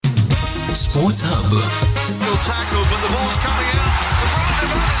Sports Hub. Well tackled, but the ball's coming out.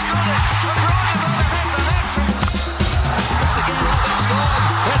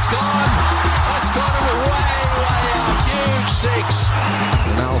 That's gone. That's gone way out. Huge six.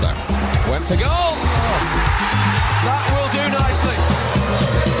 Ronaldo went for goal. Oh, that will do nicely.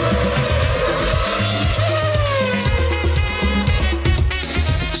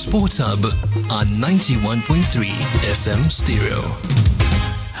 Sports Hub on 91.3 FM Stereo.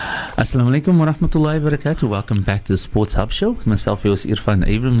 Assalamu alaikum wa rahmatullahi wa barakatuh. Welcome back to the Sports Hub Show. With myself, yours, Irfan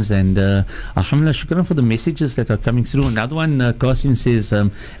Abrams, and alhamdulillah, shukran for the messages that are coming through. Another one, Qasim says,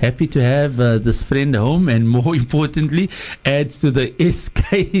 happy to have this friend home, and more importantly, adds to the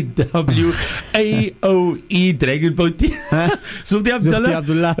SKWAOE Dragon Boat team. Sulti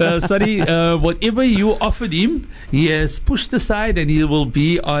Abdullah. Sorry, whatever you offered him, he has pushed aside, and he will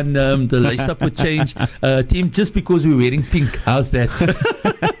be on the Lace Up for Change team just because we're wearing pink. How's that?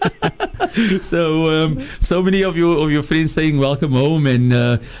 So many of your friends saying welcome home, and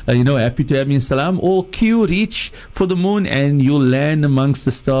happy to have you in Salam. All Q reach for the moon, and you'll land amongst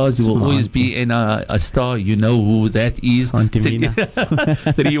the stars. You will always be in a star. You know who that is.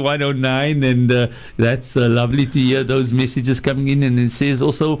 3109, and that's lovely to hear those messages coming in. And it says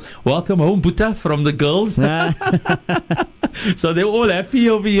also welcome home, Buta, from the girls. So they're all happy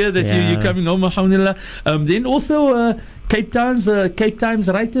over here that you're coming home, alhamdulillah. Then also Cape Times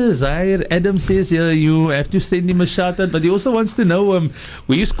writer Zaire Adam says you have to send him a shout out, but he also wants to know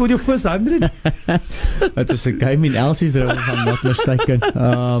where you scored your first 100. It was a game in Elsie's, if I'm not mistaken,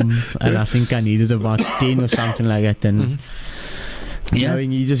 and I think I needed about 10 or something like that, and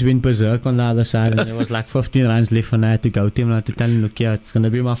he just went berserk on the other side, and there was like 15 runs left, and I had to go to him and I had to tell him, look, it's going to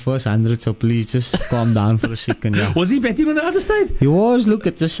be my first 100, so please just calm down for a second. Was he batting on the other side? He was. Look,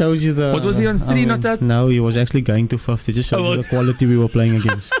 it just shows you the... What was he on, 3 not out? No, he was actually going to 50. It just shows you the quality we were playing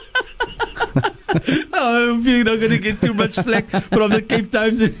against. I hope you're not going to get too much flack from the Cape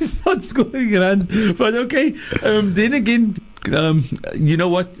Times and he's not scoring runs. But okay, then again, you know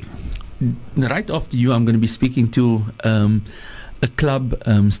what? Right after you, I'm going to be speaking to a club,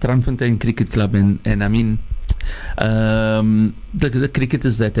 Strandfontein Cricket Club, and I mean the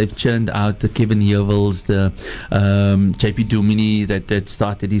cricketers that they've churned out, the Kevin Yeovils, the JP Dumini that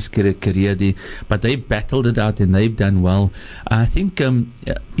started his career there, but they battled it out and they've done well. I think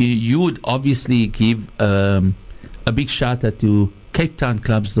you would obviously give a big shout out to Cape Town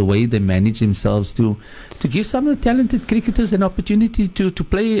clubs, the way they manage themselves to give some of the talented cricketers an opportunity to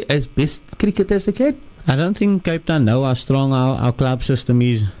play as best cricket as they can. I don't think Cape Town know how strong our club system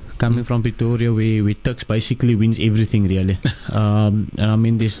is. Coming from Pretoria, where Tuks basically wins everything, really. And I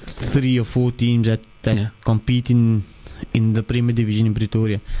mean, there's 3 or 4 teams that compete in the Premier Division in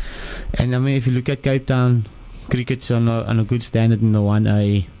Pretoria. And I mean, if you look at Cape Town, cricket's on a good standard in the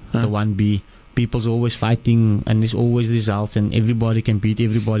 1A, the 1B. People's always fighting, and there's always results, and everybody can beat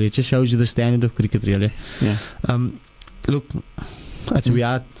everybody. It just shows you the standard of cricket, really. Yeah. Look, we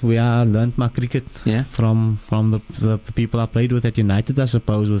are learned my cricket from the people I played with at United, I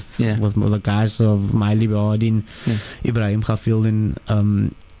suppose, with the guys of Miley Bardin, Ibrahim Khafil, and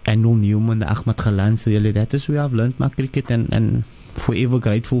Noel Newman, the Ahmad Khalans. Really, that is where I've learned my cricket, and forever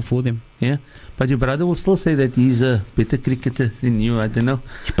grateful for them. Yeah, but your brother will still say that he's a better cricketer than you. I don't know.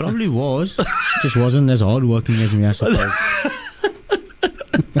 He probably was, just wasn't as hard working as me, I suppose.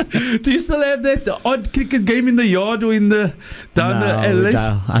 Do you still have that odd cricket game in the yard or in the down the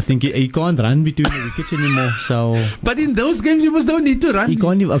LA? I think he can't run between the wickets anymore. So, but in those games you must don't need to run. He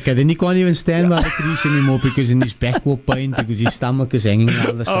can't even. Okay, then he can't even stand by the crease anymore because in his back will pain because his stomach is hanging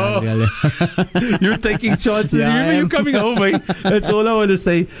out the side. Really. You're taking chances. You're coming home, mate. That's all I want to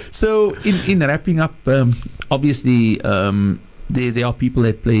say. So, in wrapping up, obviously, there are people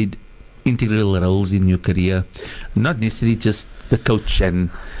that played integral roles in your career, not necessarily just the coach and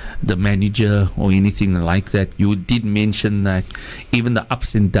the manager or anything like that. You did mention that even the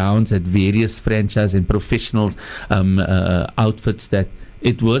ups and downs at various franchise and professional outfits, that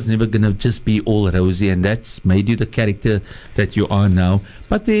it was never going to just be all rosy, and that's made you the character that you are now.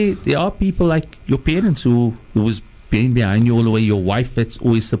 But there are people like your parents who was being behind you all the way, your wife that's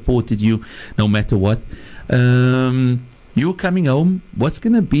always supported you no matter what. You coming home, what's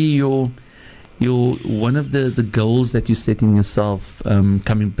going to be your one of the goals that you're setting yourself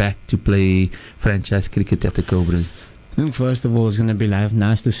coming back to play franchise cricket at the Cobras? I think first of all, it's going to be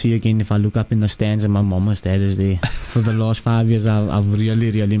nice to see again. If I look up in the stands and my mama's dad is there. For the last 5 years, I've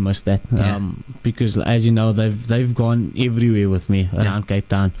really missed that. Because as you know, they've gone everywhere with me around Cape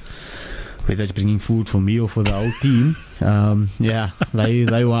Town. Whether it's bringing food for me or for the whole team.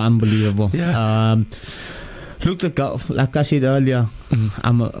 They were unbelievable. Look, like I said earlier,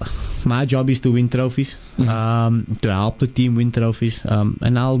 my job is to win trophies, to help the team win trophies,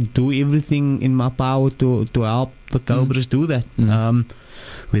 and I'll do everything in my power to help the Cobras do that.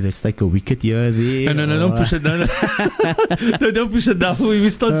 Whether it's like a wicket here, there. No, don't push it down. No, don't push it down. We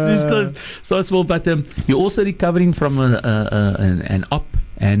start small. But you're also recovering from an op.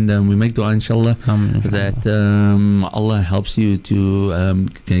 And we make dua, inshallah, that Allah helps you to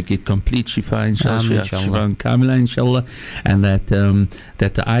get complete shifa, inshallah, shifa and kamila, inshallah, and that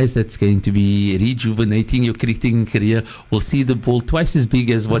the eyes that's going to be rejuvenating your cricketing career will see the ball twice as big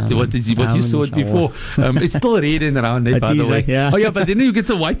as what you saw it before. It's still red and round, by the way. Yeah. Oh yeah, but then you get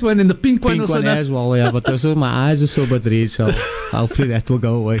the white one and the pink one also. Pink one as well, yeah. But also my eyes are so bit red, so hopefully that will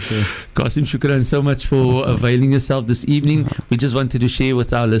go away soon. Qasim, shukran so much for availing yourself this evening. We just wanted to share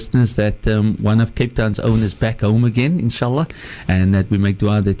with our listeners that one of Cape Town's own is back home again, inshallah, and that we make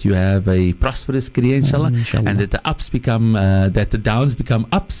dua that you have a prosperous career, inshallah, and that the ups become that the downs become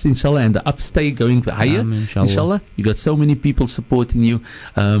ups, inshallah, and the ups stay going higher, inshallah. You got so many people supporting you,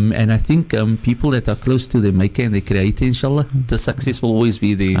 and I think people that are close to the maker and the creator, inshallah, the success will always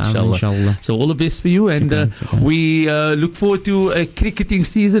be there, inshallah. So all the best for you, and we look forward to a cricketing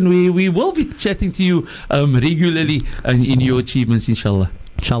season where we will be chatting to you regularly in your achievements, inshallah.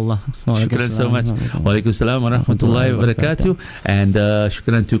 Inshallah. Shukran so much. Wa alaikum salam wa rahmatullahi wa barakatuh. And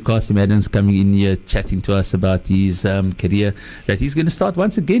shukran to Qasim Adams coming in here chatting to us about his career that he's going to start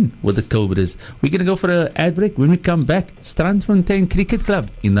once again with the Cobras. We're going to go for an ad break. When we come back, Strandfontein Cricket Club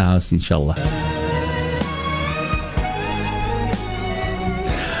in the house, inshallah.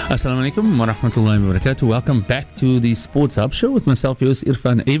 Assalamu alaikum wa rahmatullahi wa barakatuh. Welcome back to the Sports Hub Show with myself, yours,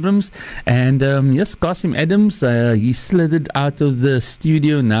 Irfan Abrams. And yes, Qasim Adams, he slithered out of the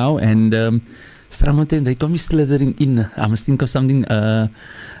studio now. And Strandfontein, they got me slithering in. I must think of something. The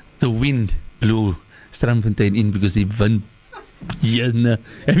wind blew Strandfontein in because they won. Yeah, no.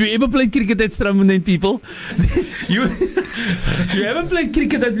 Have you ever played cricket at Strandfontein, people? you haven't played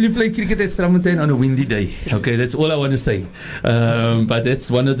cricket at Strandfontein on a windy day. Okay, that's all I want to say. But that's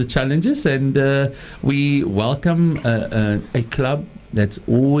one of the challenges, and we welcome a club that's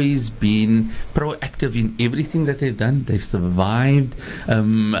always been proactive in everything that they've done. They've survived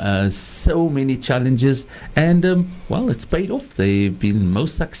so many challenges, and well, it's paid off. They've been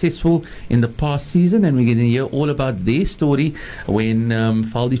most successful in the past season, and we're going to hear all about their story when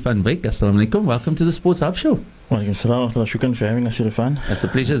Faldi van Wyk. Assalamu alaikum. Welcome to the Sports Hub Show. Walaikum salam. Shukran for having us, Irfan. It's a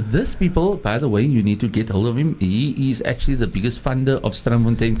pleasure. This people, by the way, you need to get hold of him. He is actually the biggest funder of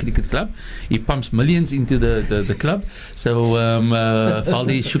Strandfontein Cricket Club. He pumps millions into the club. So,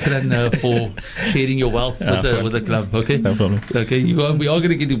 Faldi, shukran for sharing your wealth with the club. Okay? No problem. Okay, we are going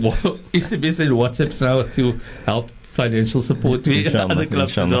to get SMS and WhatsApps now to help financial support to other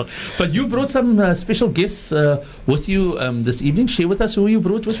clubs as well. But you brought some special guests with you this evening. Share with us who you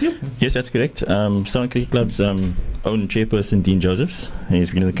brought with you. Yes, that's correct. Strandfontein Cricket Club's own chairperson, Dean Josephs.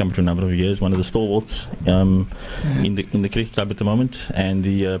 He's been in the company for a number of years, one of the stalwarts in the cricket club at the moment. And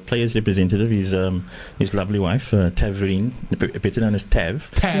the players representative is his lovely wife, Tavreen, better known as Tav.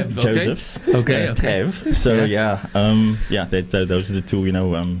 Tav, Josephs. Okay. Tav. So those are the two, you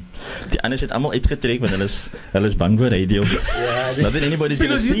know. Die anders het allemaal uitgetrek want hulle is bang vir radio. Not that anybody's going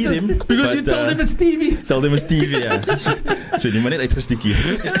to see them. Because you told them it's TV. Told them it's TV, yeah. So die man net uitgesteek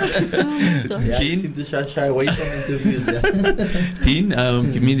hier. Dean, seem to shy away from interviews. Dean,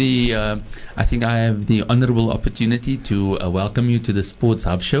 give me the. I think I have the honourable opportunity to welcome you to the Sports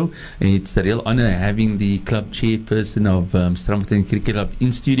Hub Show. It's a real honour having the club chairperson of Strandfontein Cricket Club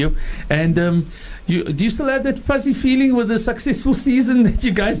in studio. And do you still have that fuzzy feeling with the successful season that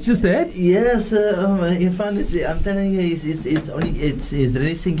you guys just had? Yes, in fact, I'm telling you, it's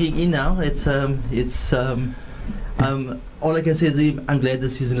really sinking in now. All I can say is I'm glad the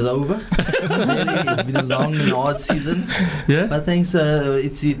season is over. Really, it's been a long and hard season. Yeah. But thanks.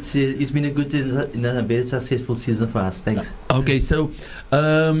 It's been a good and a very successful season for us. Thanks. Okay, so.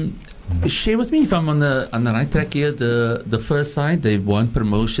 Share with me if I'm on the right track here. The first side, they've won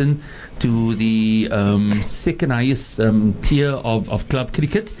promotion to the second highest tier of club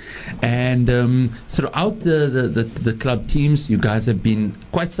cricket, and throughout the club teams, you guys have been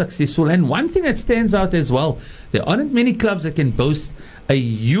quite successful. And one thing that stands out as well, there aren't many clubs that can boast a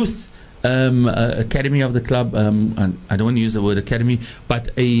youth academy of the club. And I don't want to use the word academy, but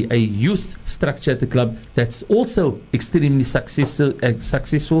a youth structure at the club that's also extremely successful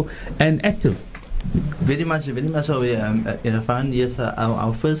and active. Very much so. Irfan, yes,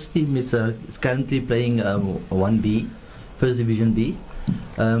 our first team is currently playing 1B, First Division B.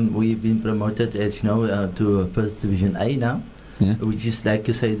 We've been promoted, as you know, to First Division A now. Yeah. Which is, like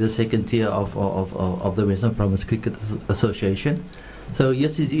you say, the second tier of the Western Province Cricket Association. So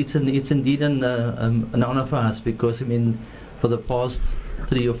yes, it's indeed an honor for us, because I mean, for the past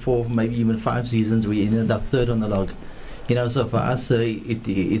 3 or 4, maybe even 5 seasons, we ended up third on the log. You know, so for us,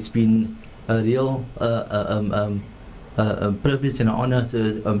 it's been a real privilege and an honor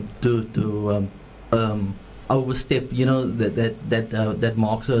to overstep, you know, that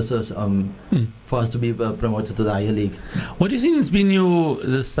marks us for us to be promoted to the higher league. What do you think has been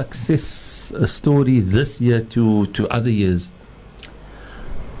the success story this year to other years?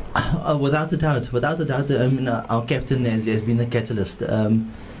 Without a doubt. I mean, our captain has been a catalyst.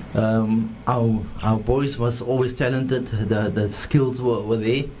 Our boys was always talented. The skills were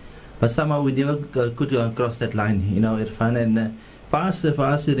there, but somehow we never could cross that line. You know, Irfan. And for us,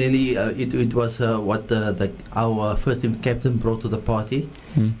 really, it was what our first team captain brought to the party.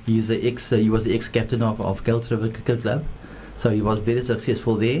 He was the ex-captain of Kelts River Cricket Club, so he was very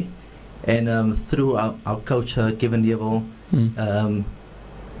successful there. And through our coach Kevin Neville,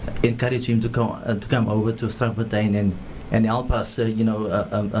 encourage him to come over to Strandfontein and help us, win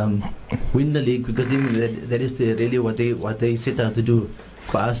the league, because that is really what they set out to do,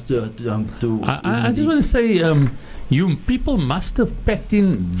 for us to I just want to say, you people must have packed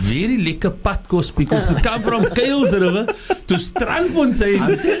in very lekker padkos, because to come from Kuils River to Strandfontein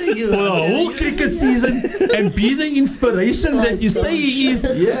for the whole cricket season and be the inspiration that you say he is,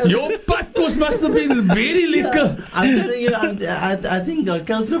 your padkos must have been very lekker. I'm telling you, I think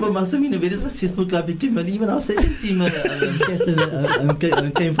Kuils River must have been a very successful club, because even our second team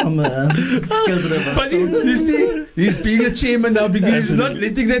came from Kuils River. But you see, he's being a chairman now, because he's not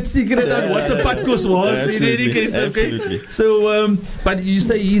letting that secret out what the padkos was in any case. Okay. Absolutely. So, but you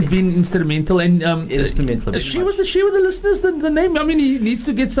say he's been instrumental, and Instrumental. share with the listeners the name. I mean, he needs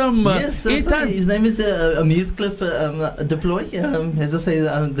to get some airtime. His name is Heathcliff Deploy. As I say,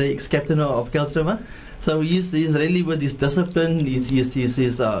 the ex-captain of Kelts River. So he's really with his discipline. He's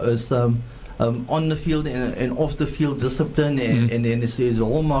on the field and off the field discipline, and his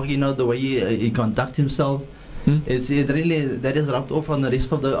hallmark. You know, the way he conducts himself. It really that is rubbed off on the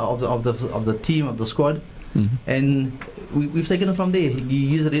rest of the team, of the squad. And we've taken it from there.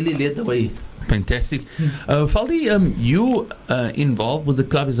 He's really led the way. Fantastic. Faldi, you involved with the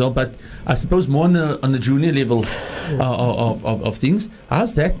club as well, but I suppose more on the junior level of things.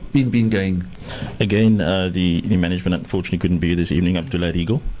 How's that been going? Again, the management unfortunately couldn't be here this evening. Abdullah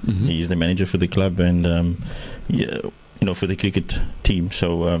Regal, he's the manager for the club, and for the cricket team.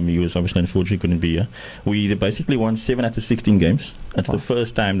 So he was obviously unfortunately couldn't be here. We basically won 7 out of 16 games. That's the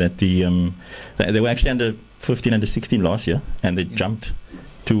first time that they were actually under 15, under 16 last year, and they jumped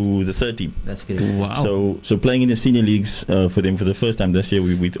to the third team. That's good. Wow. So playing in the senior leagues for them for the first time this year,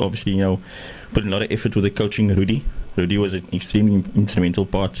 we obviously put in a lot of effort with the coaching. Rudy was an extremely instrumental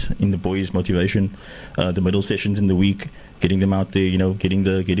part in the boys' motivation. The middle sessions in the week, getting them out there, getting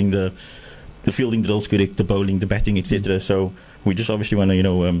the fielding drills correct, the bowling, the batting, etc. So we just obviously want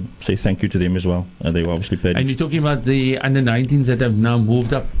to say thank you to them as well. They were obviously played. And you're talking about the under-19s that have now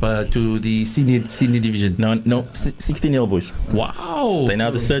moved up to the senior division. No, 16-year-old boys. Wow. They're now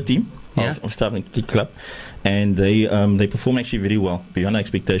the third team of Strandfontein Cricket Club, and they perform actually very well, beyond our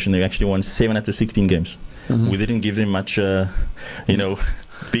expectation. They actually won 7 out of 16 games. We didn't give them much,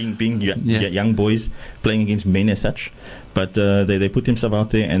 being young boys playing against men as such, but they put themselves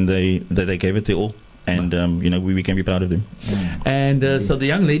out there, and they gave it their all. And we can be proud of them. And so the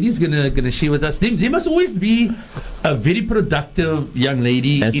young lady is gonna share with us. They must always be a very productive young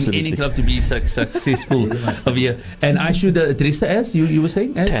lady. Absolutely. In any club to be successful over here. And I should address her as you were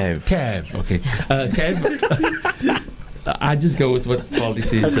saying, as Cav. Okay, Cav. I just go with what Faldi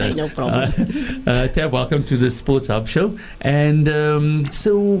says. Okay, no problem. Tab, welcome to the Sports Hub show. And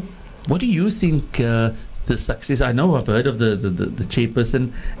so, what do you think the success? I know I've heard of the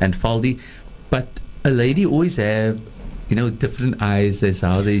chairperson and Faldi, but a lady always have different eyes as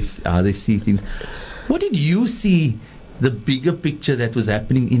how they see things. What did you see the bigger picture that was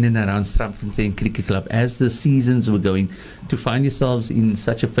happening in and around Strandfontein Cricket Club as the seasons were going, to find yourselves in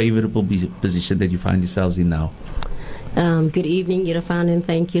such a favourable position that you find yourselves in now? Good evening, Irfan, and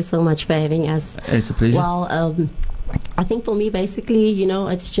thank you so much for having us. It's a pleasure. Well, I think for me, basically,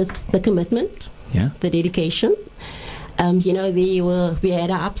 it's just the commitment, the dedication. We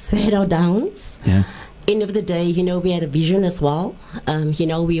had our ups, we had our downs. Yeah. End of the day, we had a vision as well.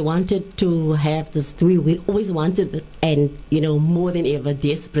 We wanted to have this. We always wanted it, and more than ever,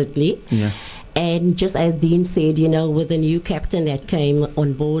 desperately. Yeah. And just as Dean said, with the new captain that came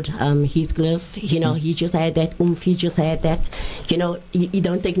on board, Heathcliff, he just had that oomph. He just had that, he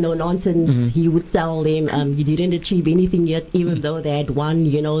don't take no nonsense. He would tell them, you didn't achieve anything yet, even though they had won.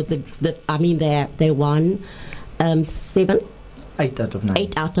 They won 7 8 out of 9.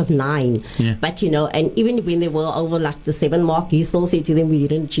 8 out of 9. Yeah. But, and even when they were over like the 7 mark, he still said to them, we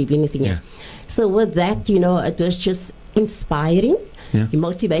didn't achieve anything. Yeah. So with that, it was just inspiring,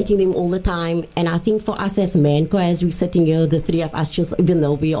 motivating them all the time. And I think for us as Manco, as we're sitting here, the three of us, just even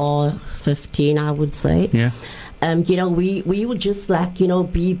though we are 15, I would say, we would just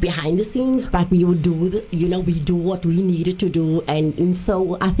be behind the scenes, but we would do we do what we needed to do. And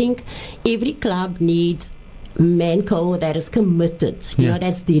so I think every club needs Manco that is committed,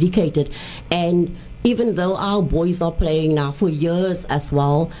 that's dedicated. And even though our boys are playing now for years as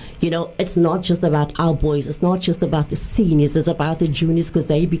well, it's not just about our boys. It's not just about the seniors. It's about the juniors, because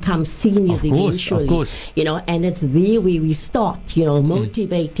they become seniors eventually. Of course. And it's there where we start,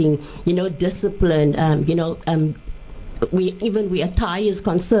 motivating, discipline, we attire is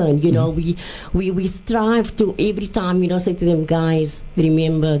concerned, we strive to every time, say to them, guys,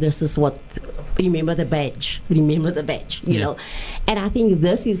 remember the badge, you know. And I think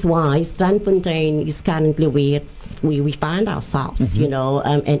this is why Strandfontein is currently where we find ourselves,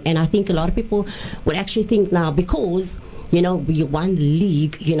 and I think a lot of people would actually think now, because, we won the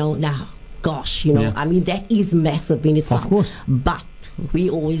league, now, gosh, I mean, that is massive in itself. Of course. But we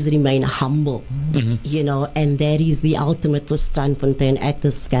always remain humble, and that is the ultimate for Strandfontein at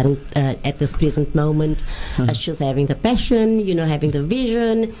this present moment. It's just having the passion, having the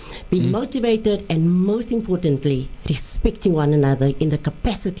vision, being motivated, and most importantly, respecting one another in the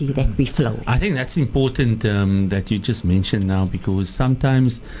capacity that we flow. I think that's important that you just mentioned now, because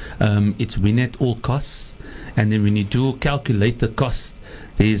sometimes it's win at all costs, and then when you do calculate the cost,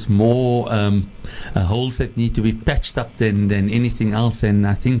 there's more holes that need to be patched up than anything else. And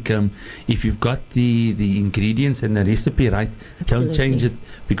I think if you've got the ingredients and the recipe right, don't change it,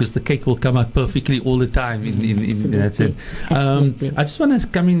 because the cake will come out perfectly all the time in that sense. I just want to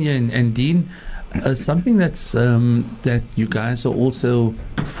come in here and Dean, something that's that you guys are also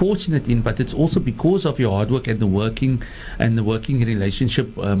fortunate in, but it's also because of your hard work and the working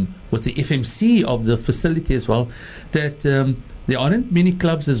relationship with the FMC of the facility as well, that there aren't many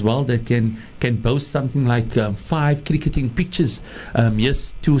clubs as well that can boast something like 5 cricketing pitches.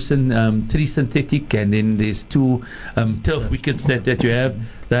 Yes, 3 synthetic, and then there's 2 turf wickets that you have.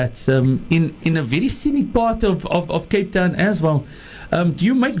 That's in a very scenic part of Cape Town as well. Do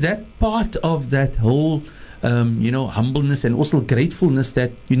you make that part of that whole humbleness and also gratefulness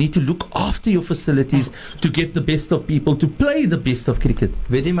that you need to look after your facilities to get the best of people, to play the best of cricket?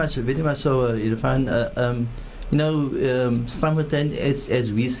 Very much so, Irfan. Strandfontein,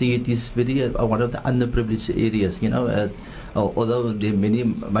 as we see it, is very one of the underprivileged areas. Although many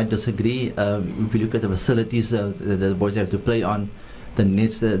might disagree, if you look at the facilities that the boys have to play on, the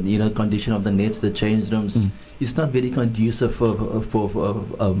nets, condition of the nets, the change rooms, it's not very conducive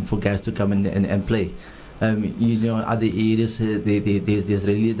for guys to come and play. Other areas, there's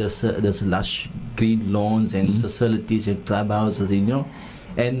really this lush green lawns and facilities and clubhouses,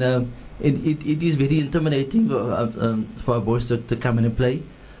 and it is very intimidating for our boys to come in and play.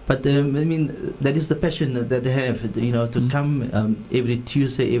 But that is the passion that they have, to come every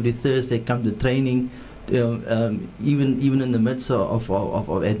Tuesday, every Thursday, come to training, even in the midst of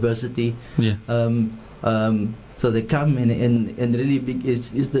adversity. So they come and really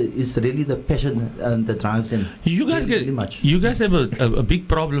it's really the passion that drives them. You guys really much. You guys have a big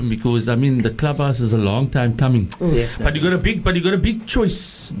problem, because the clubhouse is a long time coming. But you got a big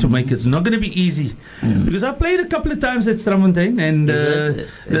choice to make. It's not going to be easy, because I played a couple of times at Strandfontein, and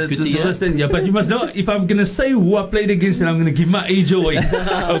but you must know, if I'm going to say who I played against, then I'm going to give my age away.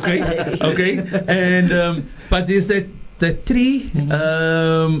 okay, and but there's that tree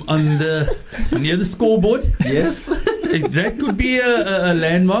on near the scoreboard. Yes. That could be a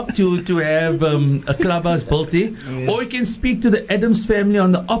landmark to have a clubhouse built there. Or you can speak to the Adams family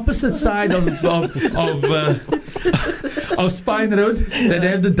on the opposite side of Spine Road, that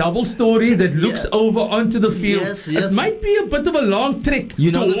have the double story that looks over onto the field. Yes. It might be a bit of a long trek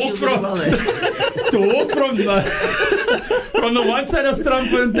to walk from the one side of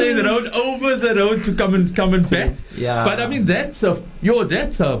Strandfontein Road over the road to come and back. Yeah. But that's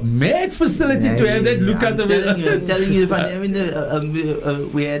a mad facility to have that look out of it. I'm telling you,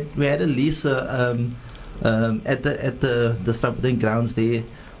 we had a lease at the Strandfontein grounds there.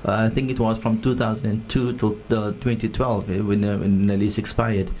 I think it was from 2002 till 2012 when the lease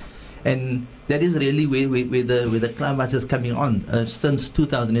expired, and that is really where the clubhouse is coming on since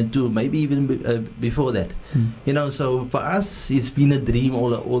 2002, maybe even before that. So for us, it's been a dream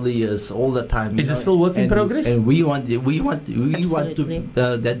all the years, all the time. Is it still work in progress? And we want to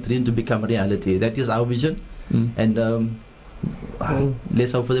that dream to become a reality. That is our vision, and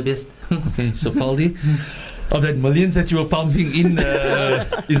let's hope for the best. Okay, so Faldi, of that millions that you were pumping in,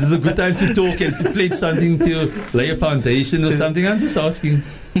 is this a good time to talk and to pledge something to lay a foundation or something? I'm just asking.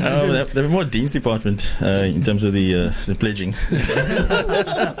 They're more Dean's department in terms of the pledging.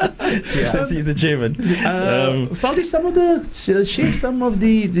 Since he's the chairman. Valdi, share some of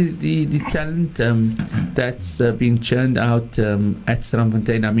the talent that's being churned out at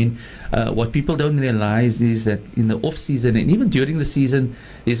Strandfontein. I mean, what people don't realize is that in the off season and even during the season,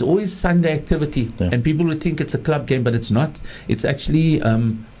 there's always Sunday activity, and people would think it's a club game, but it's not. It's actually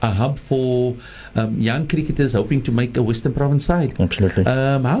a hub for young cricketers hoping to make a Western Province side. Absolutely.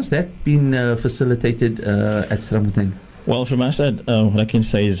 How's that been facilitated at Strandfontein? Well, from my side, what I can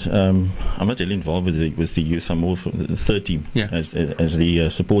say is I'm not really involved with the youth. I'm more for the third team as the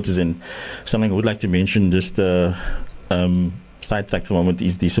supporters. And something I would like to mention, just sidetrack for a moment,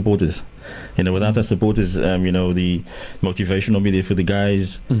 is the supporters. Without our supporters, the motivation will be there for the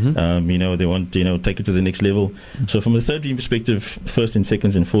guys. They want to, take it to the next level. So from a third team perspective, first and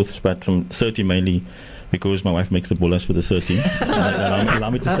seconds and fourths, but from third team mainly, because my wife makes the bolas for the 13. Allow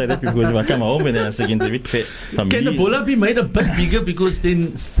me to say that, because if I come home and then I say against a bit fit. Can the bola be made a bit bigger, because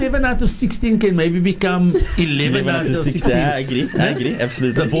then 7 out of 16 can maybe become 11 out of 16? I agree,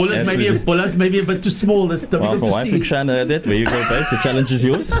 absolutely. The bolas maybe a bit too small. That's difficult my to wife see. Shana, that where you go, babes. The challenge is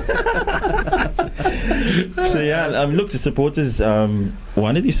yours. So look, the supporters.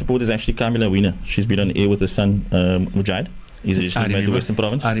 One of these supporters actually, Kamila Wiener. She's been on air with her son, Mujahid. He's originally made the Western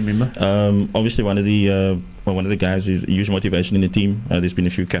Province. I remember. Obviously, one of the guys is a huge motivation in the team. There's been a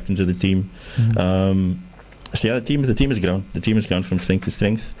few captains of the team. The team has grown. The team has grown from strength to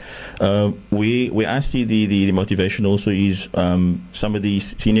strength. Where I see the motivation also is some of the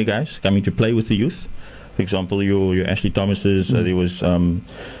senior guys coming to play with the youth. For example, your Ashley Thomases. There was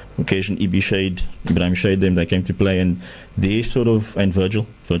occasion Ibrahim Shade, them they came to play, and they and Virgil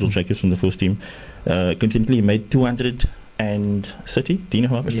Trackers from the first team consistently made 230, Dean, if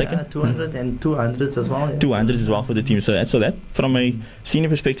I'm not mistaken? Yeah, 200 and 200s as well. Yeah. 200s as well for the team. So that, from a senior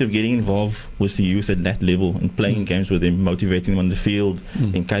perspective, getting involved with the youth at that level and playing games with them, motivating them on the field,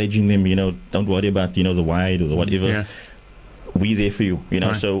 encouraging them, don't worry about, the wide or the whatever. Yeah. We there for you,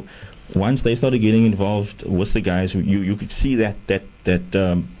 Right. So once they started getting involved with the guys, you could see that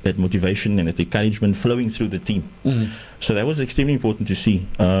motivation and that encouragement flowing through the team. So that was extremely important to see.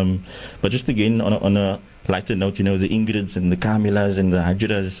 But just again, on a lighter note, the Ingrids and the Kamilas and the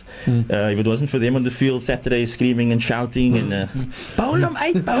Hajras, if it wasn't for them on the field Saturday screaming and shouting and bowl them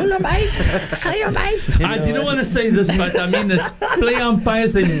eight, I didn't want to say this, but I mean, it's play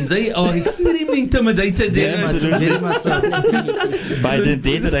umpires, and they are extremely intimidated. Very much so. by the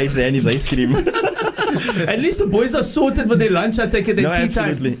dead race, and if they scream. At least the boys are sorted with their lunch. I take it at tea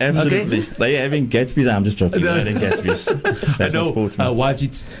time. Absolutely. Okay? They're having Gatsby's. I'm just joking. They're having Gatsby's. That's not sports, man.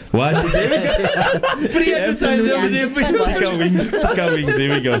 Wajits. There we go. Free advertising over there. Chicken wings.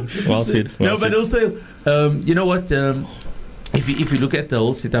 There we go. Well said. But also, you know what? If you look at the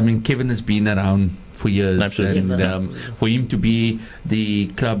whole set, I mean, Kevin has been around for years. Absolutely. And for him to be the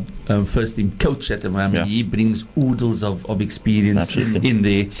club first team coach at the moment, he brings oodles of experience in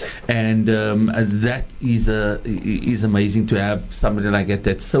there, and that is amazing to have somebody like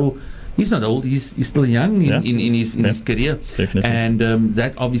that. So he's not old; he's still young in his career. Definitely. And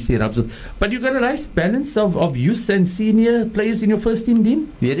that obviously rubs off. But you've got a nice balance of youth and senior players in your first team,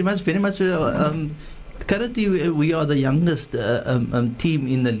 Dean. Very much. Currently, we are the youngest team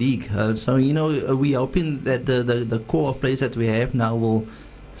in the league. So, we are hoping that the core of players that we have now will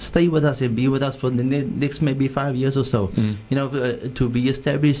stay with us and be with us for the next maybe 5 years or so. To be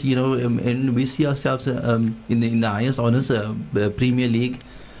established, and we see ourselves in the highest honors, Premier League.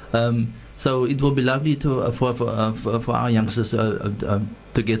 So it will be lovely for our youngsters to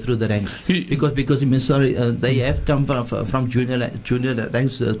get through the ranks, because they have come from junior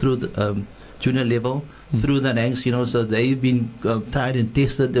ranks through the junior level through the ranks, so they've been tried and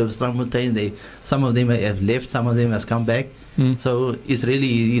tested. There was Strandfontein. Some of them have left, some of them has come back. So it's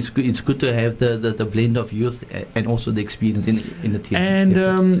good to have the blend of youth and also the experience in the team. And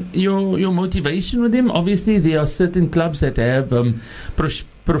your motivation with them, obviously there are certain clubs that have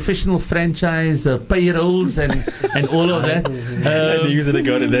professional franchise payrolls and all of that. I knew you were going to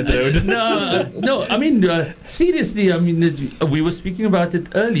go to that road. No. I mean, seriously. I mean, we were speaking about it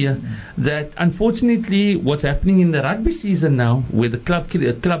earlier. That unfortunately, what's happening in the rugby season now, where the club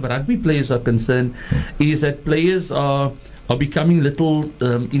rugby players are concerned, is that players are becoming little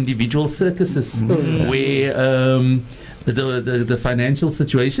individual circuses where the financial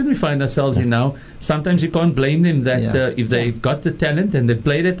situation we find ourselves in now, sometimes you can't blame them that if they've got the talent and they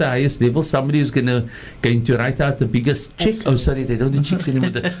played at the highest level, somebody is going to write out the biggest check. Oh, sorry, they don't do checks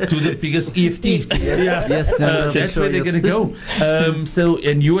anymore. Do the biggest EFT. Yes, That's where they're going to go. So,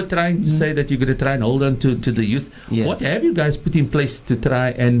 and you were trying to say that you're going to try and hold on to the youth. Yes. What have you guys put in place to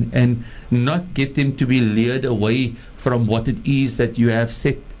try and not get them to be lured away from what it is that you have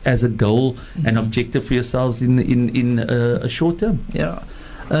set as a goal and objective for yourselves in a short term? Yeah.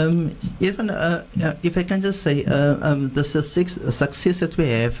 Even if I can just say, the success that we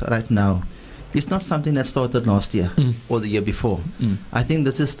have right now is not something that started last year or the year before. I think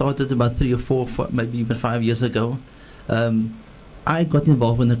this has started about 3 or 4, maybe even 5 years ago. I got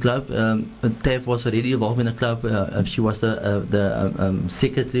involved in the club. Tev was already involved in the club. She was the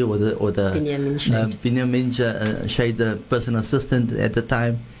secretary or the Benjamin Shade, the personal assistant at the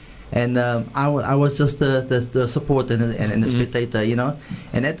time. And I was just the support and the spectator, you know.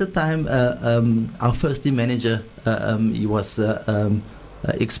 And at the time, our first team manager, he was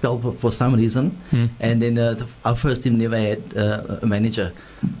expelled for some reason, and then our first team never had a manager.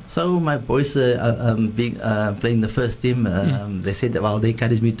 So my boys, playing the first team, they said, well, they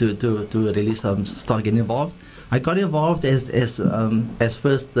encouraged me to really start getting involved. I got involved as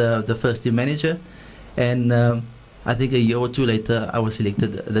first the first team manager, and I think a year or two later, I was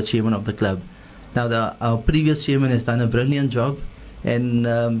elected the chairman of the club. Now, our previous chairman has done a brilliant job, and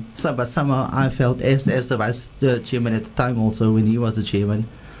but somehow I felt, as the vice chairman at the time, also when he was the chairman,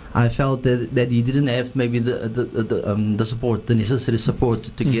 I felt that he didn't have maybe the support, the necessary support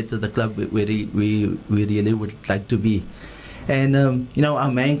to get to the club where we really would like to be. And you know,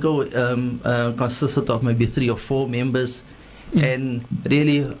 our manco consisted of maybe 3 or 4 members. And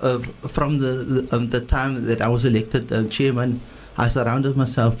really, from the time that I was elected chairman, I surrounded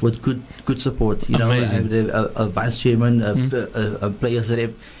myself with good support. You Amazing. know, a vice chairman, a players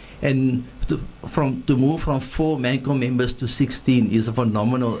rep, and to move from 4 manco members to 16 is a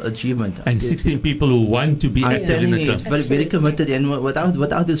phenomenal achievement. And 16 people who want to be I'm active telling in the you, club. it's very committed, and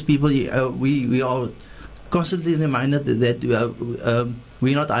without these people, we are constantly reminded that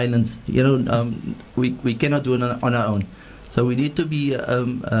we're not islands. You know, we cannot do it on our own. So we need to be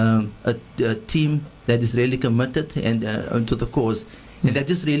a team that is really committed and to the cause, and that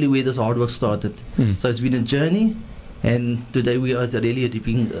is really where this hard work started. So it's been a journey, and today we are really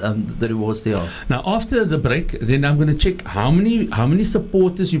reaping the rewards thereof. Now, after the break, then I'm going to check how many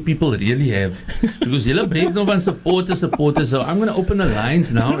supporters you people really have, because you'll break no one supporters. So I'm going to open the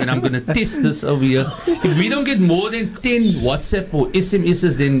lines now, and I'm going to test this over here. If we don't get more than 10 WhatsApp or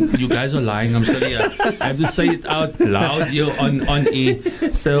SMSs, then you guys are lying. I'm sorry, I have to say it out loud here on air.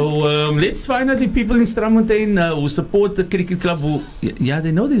 So let's find out the people in Strandfontein who support the cricket club.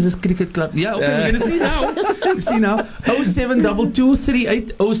 They know there's this cricket club. Yeah, okay, we're going to see now. 0722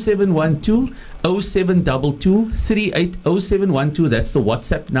 38 0712 0722 38 0712. That's the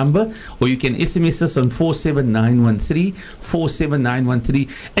WhatsApp number, or you can SMS us on 47913 47913.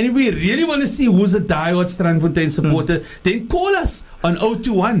 And if we really want to see who's a diehard Strandfontein supporter, then call us on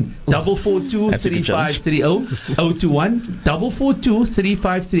 021 442 3530 021 442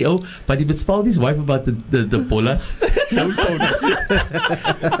 3530. But if it's Spaldy's wife about the bolas, don't phone.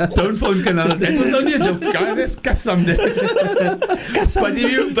 Don't phone, Kanala. That was only a joke.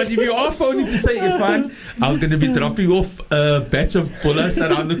 But if you are phoning to say, Irfan, I'm going to be dropping off a batch of bolas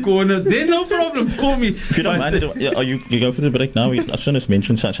around the corner, then no problem, call me. If you don't mind, you go for the break now. I just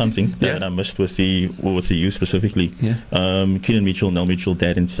mentioned something that I missed with the youth specifically. Keenan Mitchell, Nel Mitchell,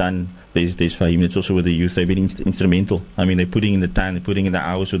 dad and son. There's Fahim. It's also with the youth. They've been instrumental. I mean, they're putting in the time, they're putting in the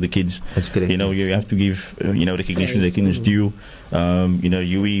hours with the kids. That's correct. You know, you have to give recognition they can is due.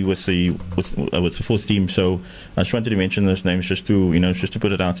 Yui with the fourth team. So I just wanted to mention those names just to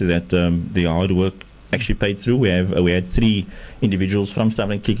put it out there that the hard work actually paid through. We had 3 individuals from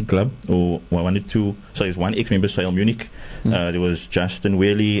Strandfontein Cricket Club, or one or two. So there's one ex-member, Sale Munich. There was Justin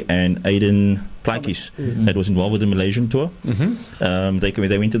Whaley and Aiden Plakis that was involved with the Malaysian tour.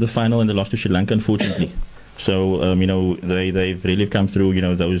 They went to the final and they lost to Sri Lanka, unfortunately. So they've really come through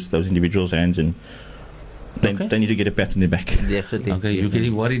those individuals' hands, and they need to get a pat on their back. Definitely. Okay, you're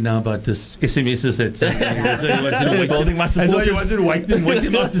getting worried now about this SMSs that's building my support. That's why you wanted to wake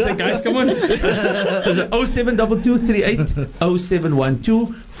them up to say, guys, come on. So 0722 38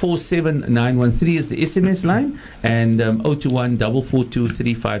 0712 47913 is the SMS line, and 021 442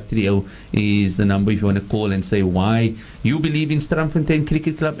 3530 is the number if you want to call and say why you believe in Strandfontein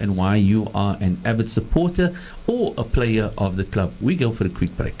Cricket Club and why you are an avid supporter or a player of the club. We go for a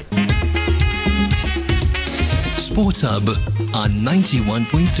quick break. Sports Hub on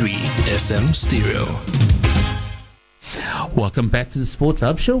 91.3 FM Stereo. Welcome back to the Sports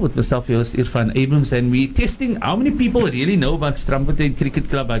Hub Show with myself, your host Irfan Abrams, and we're testing how many people really know about Strandfontein Cricket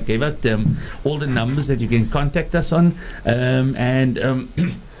Club. I gave out all the numbers that you can contact us on, and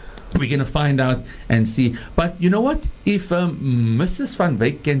we're going to find out and see. But you know what? If Mrs. Van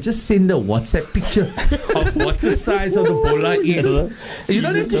Wyk can just send a WhatsApp picture of what the size of the bola is. You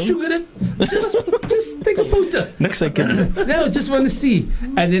don't have to sugar it. Just take a photo. Next I can. No, just want to see.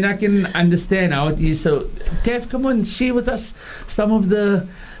 And then I can understand how it is. So, Tev, come on, share with us some of the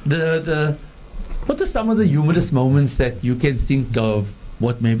what are some of the humorous moments that you can think of,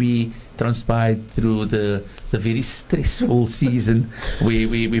 what maybe transpired through the very stressful season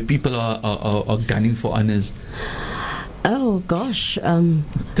where people are gunning for honours? Oh gosh.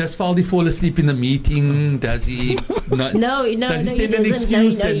 Does Faldi fall asleep in the meeting? Does he not? No, does he send doesn't. an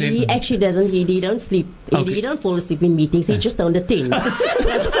excuse? No, he actually doesn't. He don't sleep. Okay. He don't fall asleep in meetings. He just don't attend.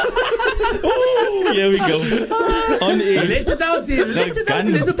 Oh, here we go. On air. Let it out here. Let it out.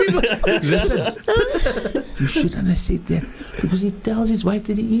 Let the people listen. You shouldn't have said that because he tells his wife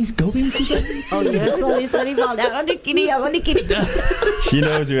that he is going to the. Oh, yes, sorry, Val. I'm only kidding. She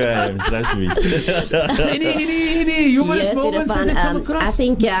knows who I am. Trust me. Any humorous moments that they come across? I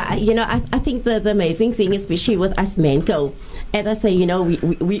think, I think the amazing thing, especially with us Manco, as I say,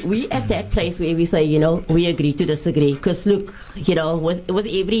 we at that place where we say, we agree to disagree. Because look, with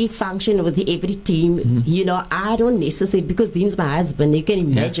every function, with every team, I don't necessarily, because Dean's my husband, you can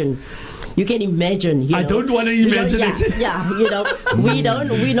imagine. Yeah. You can imagine. I don't want to imagine it. Yeah,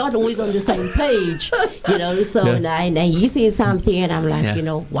 we're not always on the same page. So and he says something, and I'm like,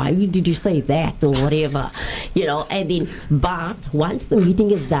 why did you say that or whatever, and then, but once the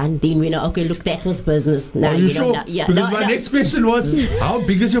meeting is done, then we know, okay, look, that was business. Are you sure? Because my next question was, how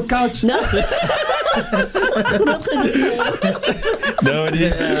big is your couch? No. No, it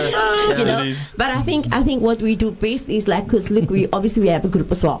is. But I think what we do best is because look, we have a group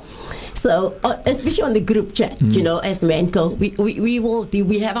as well. So especially on the group chat, as Manco, we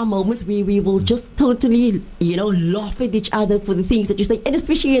have our moments where we will just totally, laugh at each other for the things that you say, and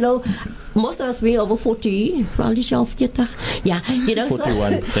especially, most of us being over 40, probably shelf, yeah,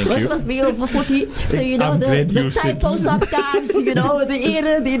 41, thank most you. of us being over 40, so the typo sometimes, the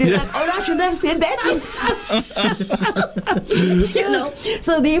error, they're like, oh, I should have said that.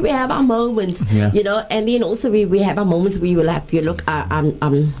 So then we have our moments, and then also we have our moments where we're like, look, I'm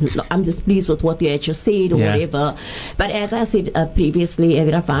displeased with what you just said or whatever. But as I said previously,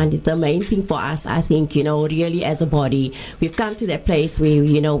 I find it the main thing for us, I think, really as a body, we've come to that place where,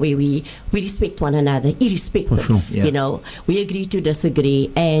 where we respect one another, irrespective, we agree to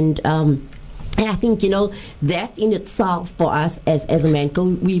disagree. And I think, that in itself for us as a Manco,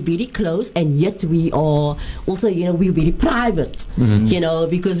 we're very close, and yet we are also, we're very private,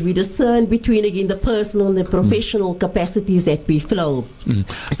 because we discern between, again, the personal and the professional capacities that we flow.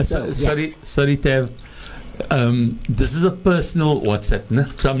 Sorry, Tev. This is a personal WhatsApp, no?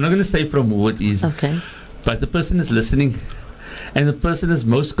 So I'm not going to say from who it is. Okay. But the person is listening, and the person is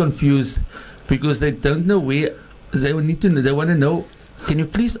most confused because they don't know where they will need to know. They want to know, can you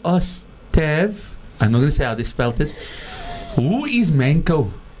please ask Tev, I'm not going to say how they spelled it, who is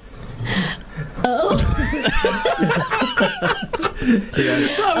Manco? Oh.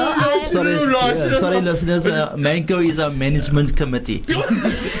 Sorry, listeners. Manco is our management committee.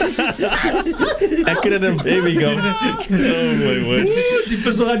 Acronym. Here we go. Oh my word. Die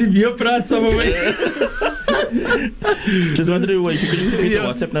persoon gaan nie weer praat saam met my. Just wanted to wait. You could just repeat the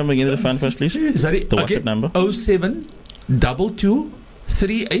WhatsApp number again to the fan first, please. Sorry. The WhatsApp number. 0722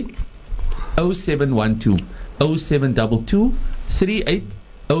 38 0712 0722 38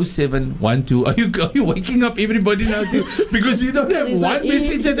 0712. Are you waking up everybody now too? Because you don't have one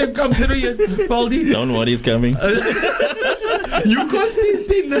message that have come through yet, Baldi. Don't worry, it's coming. You can't say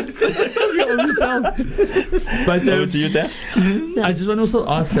anything. But over to you, Tav. I just want to also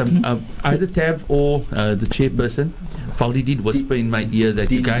ask either Tav or the chairperson. Baldi did whisper in my ear that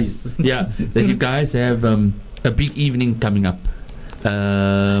you guys have a big evening coming up.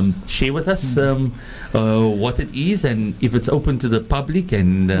 Share with us what it is and if it's open to the public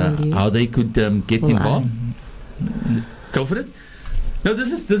and how they could get involved. Go for it. No,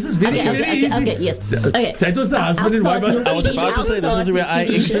 this is very easy. Okay, yes. Okay. That was the husband and wife. I was about to say this is where I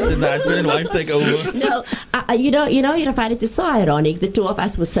exit and the husband and wife take over. No, you find it is so ironic. The two of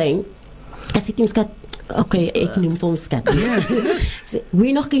us were saying, I said, okay, ek noem vir ons skat.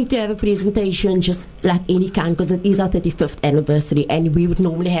 We're not going to have a presentation just like any kind because it is our 35th anniversary and we would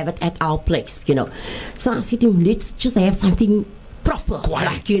normally have it at our place, So I said to him, let's just have something proper,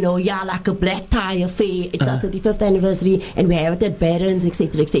 like, like a black tie affair. It's our 35th anniversary and we have it at Barron's,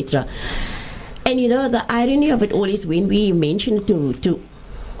 etc., etc. And the irony of it all is when we mention it to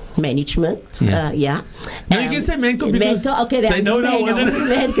management, No, you can say Manco because okay, they don't know what it is.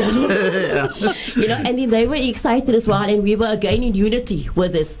 And then they were excited as well, and we were again in unity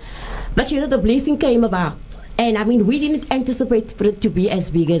with this. But the blessing came about, and I mean, we didn't anticipate for it to be as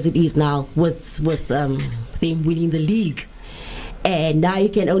big as it is now with them winning the league. And now you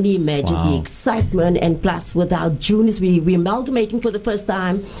can only imagine the excitement, and plus with our juniors, we're amalgamating for the first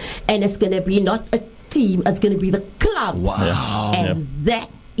time, and it's going to be not a team, it's going to be the club. Wow. And that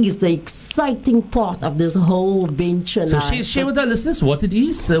is the exciting part of this whole venture. So share with our listeners what it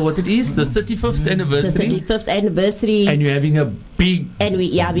is, the 35th anniversary. The 35th anniversary. And you're having a big... And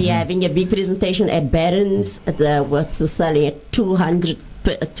we're having a big presentation at Barron's. We're selling at 200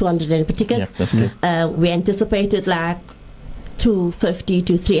 per ticket. Yeah, that's good. We anticipated like 250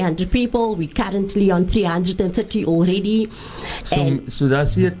 to 300 people. We're currently on 330 already. So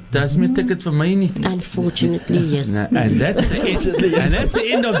that's my ticket for my nie. Unfortunately, yes. And that's the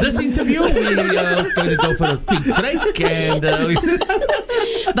end of this interview. We are going to go for a quick break.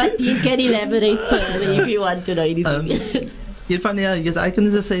 But you can elaborate further if you want to know anything. Irfan, yes, I can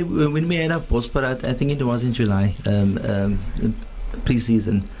just say when we had our post-parade, I think it was in July,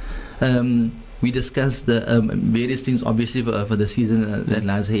 pre-season. We discussed the various things, obviously, for the season that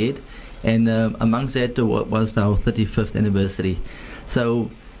lies ahead. And amongst that was our 35th anniversary. So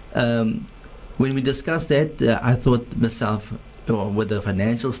when we discussed that, I thought myself, with the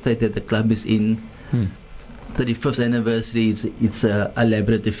financial state that the club is in, 35th anniversary, it's a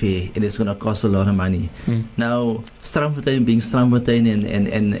elaborate affair, and it's going to cost a lot of money. Now, Strandfontein being Strandfontein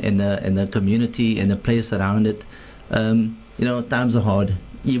and the community and the place around it, times are hard.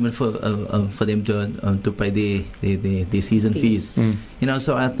 Even for them to pay their season fees,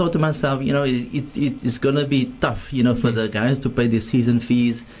 so I thought to myself, it's gonna be tough, for the guys to pay their season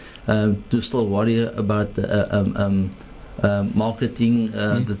fees, to still worry about marketing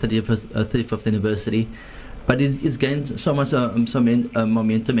the 35th anniversary, but it's gained so much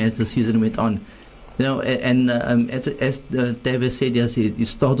momentum as the season went on. As David said, yes, it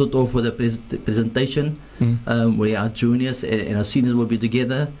started off with a presentation where our juniors and our seniors will be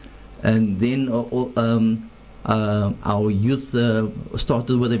together, and then our youth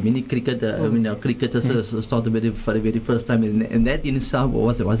started with a mini cricket. Our cricketers started for the very first time, and that in itself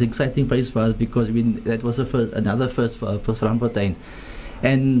was exciting phase for us, because that was another first for Strandfontein,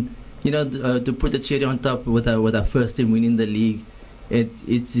 and to put the cherry on top with our first team winning the league.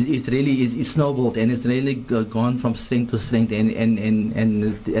 It's really snowballed, and it's really gone from strength to strength, and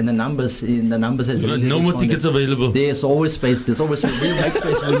the numbers has really no more tickets available. There's always space. We'll make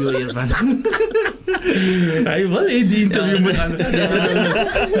space for you here, man. I will end the interview.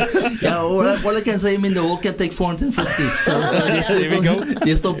 All I can say, the hall can take 450. So there we go.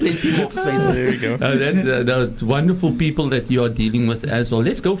 There's still plenty more space. There we go. The wonderful people that you are dealing with as well.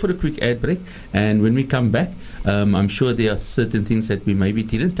 Let's go for a quick ad break, and when we come back, I'm sure there are certain things that we maybe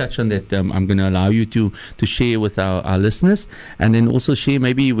didn't touch on that I'm going to allow you to share with our listeners, and then also share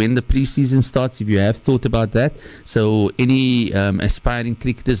maybe when the pre-season starts, if you have thought about that. So any aspiring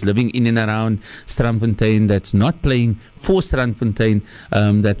cricketers living in and around Strandfontein that's not playing for Strandfontein,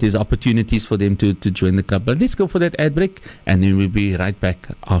 that there's opportunities for them to join the club. But let's go for that ad break, and then we'll be right back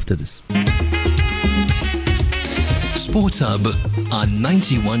after this. Sports Hub on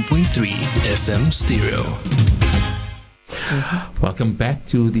 91.3 FM Stereo. Welcome back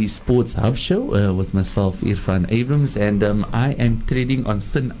to the Sports Hub show with myself, Irfan Abrams, and I am treading on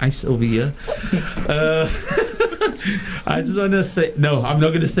thin ice over here. I just want to say, no, I'm not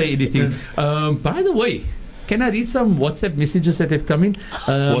going to say anything. By the way, can I read some WhatsApp messages that have come in?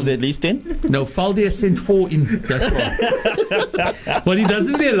 Was there at least 10? No, Faldi has sent 4 in thus far. What he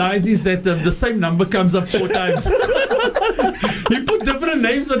doesn't realize is that the same number comes up 4 times. You put different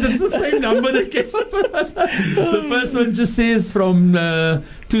names, but it's the same number that gets The first one just says from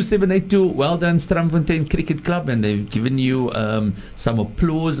 2782, well done Strandfontein Cricket Club, and they've given you some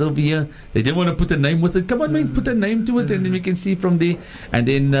applause over here. They didn't want to put a name with it. Come on, mate, put a name to it, and then we can see from there. And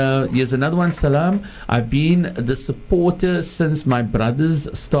then here's another one. Salam, I've been the supporter since my brothers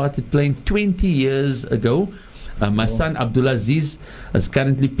started playing 20 years ago. My son Abdulaziz is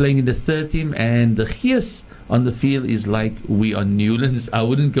currently playing in the 3rd team, and the Gees on the field is like we are Newlands. I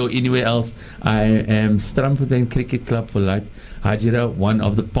wouldn't go anywhere else. I am Strandfontein Cricket Club for life. Hajira, one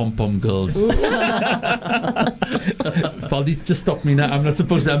of the pom-pom girls. Faldi, just stop me now. I'm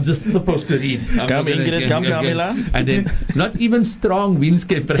just supposed to read. Come Ingrid, come Camilla. And then, not even strong winds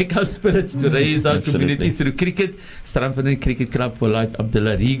can break our spirits to raise our community through cricket. Strandfontein Cricket Club for life,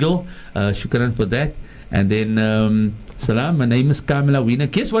 Abdullah Regal. Shukran for that. And then Salam, my name is Kamala Wiener.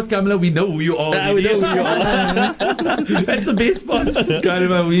 Guess what, Kamala? We know who you are. We know who you are. That's the best part.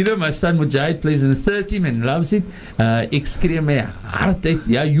 Kamala Wiener, my son Mujahid plays in the third team and loves it. Excreem my heart uit.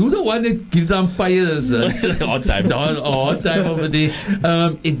 Yeah, you're the one that gives the umpires Hard time. hard time over there.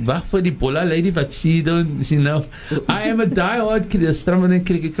 Ek wag vir die Bolla lady, but she don't, you know. I am a die-hard Strandfontein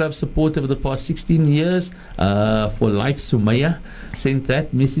Cricket Club supporter for the past 16 years. For life, Sumaya sent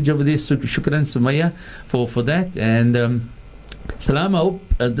that message over there. Shukran, Sumaya, for that. And Salam, I hope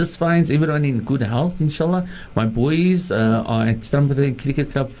this finds everyone in good health, inshallah. My boys are at Strandfontein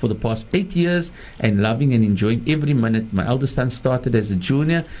Cricket Club for the past 8 years and loving and enjoying every minute. My eldest son started as a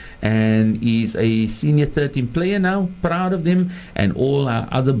junior and is a senior 13 player now. Proud of them and all our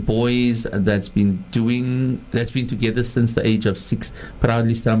other boys that's been together since the age of 6.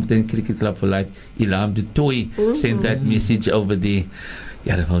 Proudly Strandfontein Cricket Club for life. Ilham de Toy sent that message over there.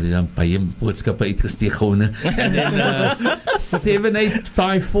 Ja, dan wil jy dan baie boodskappe uitgesteek gewone. En then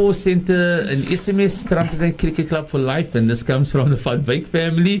 7854 sent an SMS, Strandfontein Cricket Club for life, and this comes from the Van Wyk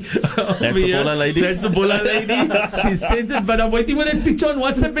family. That's the Bolla lady. That's the Bolla lady. She sent it, but I'm waiting for that picture on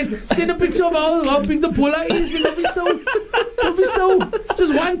WhatsApp. Send a picture of how big the Bolla is. Don't be so.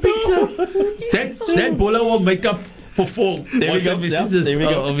 Just one picture. That Bolla will make up for 4 WhatsApp messages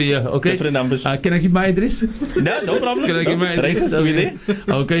over here. Okay. Different numbers. Can I give my address? No problem. Can I give my address?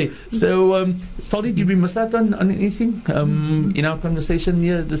 Okay. So, Fali, did we miss out on anything in our conversation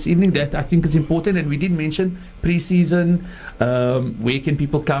here this evening that I think is important? And we did mention pre-season. Where can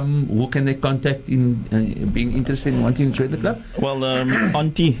people come? Who can they contact in being interested in wanting to join the club? Well,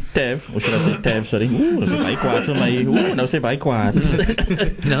 Auntie Tav, or should I say Tav, sorry. Ooh, nou sê baie kwaad vir my. Ooh, nou sê baie kwaad.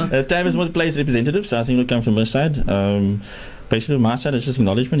 Tav is one of the players' representatives, so I think it'll come from her side. Basically, my side is just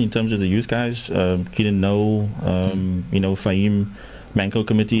acknowledgement in terms of the youth guys. Keenan No, Fahim, Manco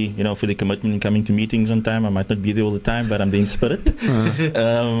committee, for the commitment in coming to meetings on time. I might not be there all the time, but I'm there in spirit.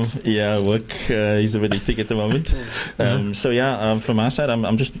 Work is a bit hectic at the moment. From my side,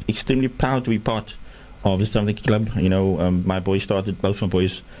 I'm just extremely proud to be part of the Strandfontein Club. My boys started, both my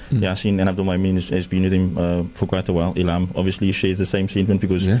boys, Yasin and Abdul Maimin has been with him for quite a while. Ilham obviously shares the same sentiment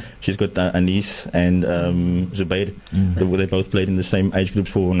because she's got Anis and Zubair. They both played in the same age groups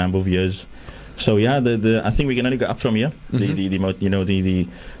for a number of years. So I think we can only go up from here. The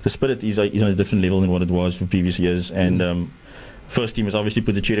spirit is on a different level than what it was for previous years, and first team has obviously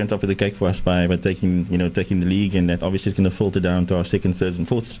put the cherry on top of the cake for us by taking the league, and that obviously is going to filter down to our second, thirds, and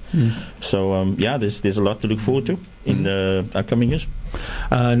fourths. So there's a lot to look forward to in the upcoming years.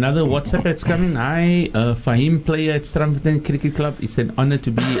 Another WhatsApp that's coming. Hi, Fahim, player at Strandfontein Cricket Club. It's an honor to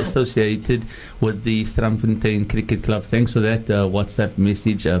be associated with the Strandfontein Cricket Club. Thanks for that WhatsApp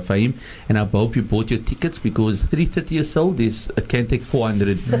message, Fahim. And I hope you bought your tickets because 330 years old it can take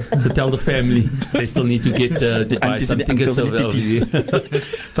 400. So tell the family they still need to get to buy some tickets over here.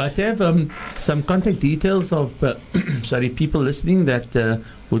 But I have some contact details of people listening that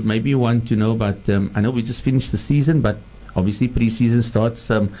would maybe want to know about. I know we just finished the season, but obviously pre-season starts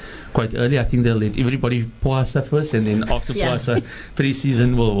quite early. I think they'll let everybody Puasa first, and then after Puasa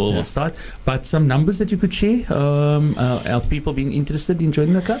pre-season will start. But some numbers that you could share of people being interested in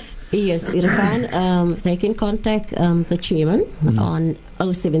joining the club? Yes, Irfan, they can contact the chairman on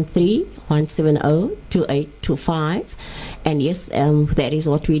 073 170 2825. And yes, that is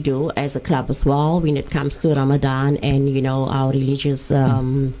what we do as a club as well when it comes to Ramadan and our religious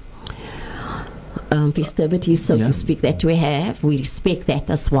festivities, so to speak, that we have. We respect that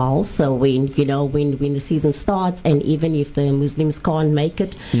as well. So when the season starts, and even if the Muslims can't make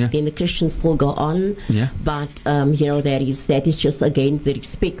it, then the Christians still go on. But that is just again the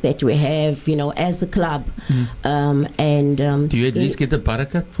respect that we have, as a club. Do you at least get the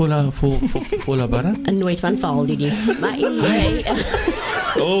barakat for la bara? Nooit van val die nie. Maar anyway.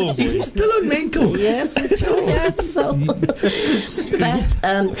 Oh, is he still on Manco? Yes, he's still there. So, but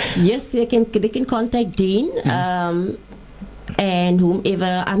yes, they can contact Dean and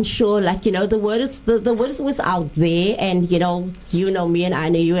whomever. I'm sure, the word was out there, and me and I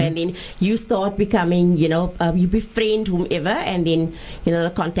know you, and then you start becoming, you befriend whomever, and then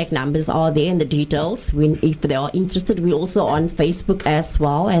the contact numbers are there and the details. If they are interested, we're also on Facebook as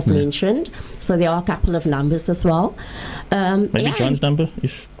well, as mentioned. So there are a couple of numbers as well. Maybe John's number,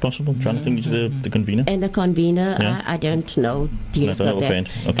 if possible. John, I think is the convener. And the convener, I don't know. Dean's got that.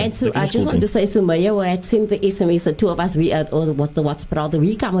 Okay. And so I just want to say, Sumaya, we had sent the SMS, the two of us, what's proud,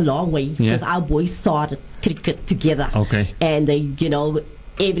 we come a long way because our boys started cricket together. Okay. And they,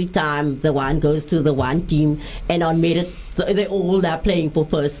 every time the one goes to the one team, and on merit, they all are playing for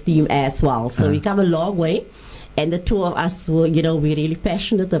first team as well. So we come a long way. And the two of us were, we're really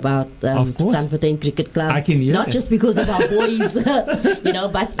passionate about Of course. Strandfontein Cricket Club. I can hear Not it. just because of our boys,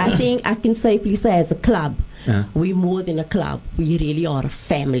 but I think I can safely say as a club, we're more than a club. We really are a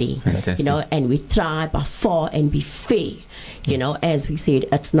family, Fantastic. and we try by far and be fair. As we said,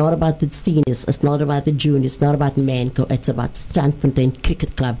 it's not about the seniors, it's not about the juniors, it's not about Manco, it's about Strandfontein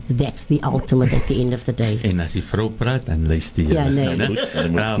Cricket Club. That's the ultimate at the end of the day. En as die vrou praat, dan luister jy. Ja, nee.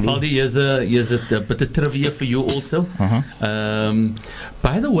 Valdi, here's a bit of trivia for you also.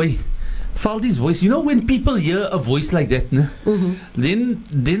 By the way, Valdi's voice, when people hear a voice like that,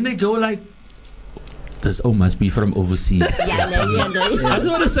 then they go like, this must be from overseas. Yeah, no. I just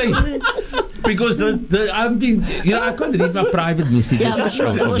want to say, because I'm being, I can't read my private messages Yeah, for sure,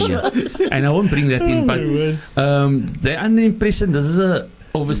 over for here, and I won't bring that in. But they're under the impression this is a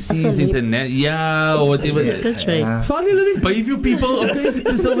overseas internet, or whatever. That's right. Finally, let me pay you people. Okay,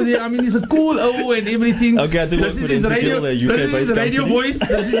 it's over there. I mean, it's a cool and everything. Okay, this is his radio. This is his radio voice.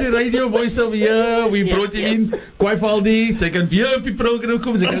 This is his radio voice over here. We brought him in. Kwai Valdi. Sy kan weer op die program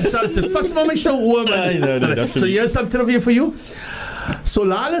kom. Sy kan sê, "Wat's maar my show oor man." So here's some trivia for you. So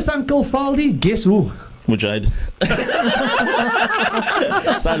Lala's uncle Valdi, guess who? Mujahid.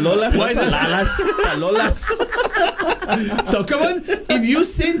 Salolas, not Salalas. So come on, if you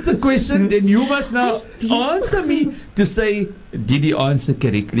sent the question, then you must now answer me to say, did he answer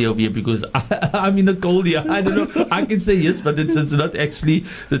correctly over here? Because I'm in a cold here. I don't know. I can say yes, but it's not actually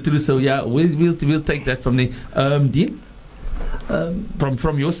the truth. So yeah, we'll take that from there. Dean?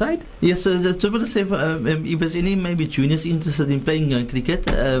 From your side? Yes, so just want to say, if there's any maybe juniors interested in playing cricket,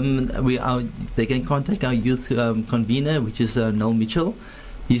 they can contact our youth convener, which is Noel Mitchell.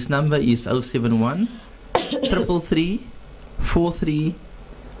 His number is 071 333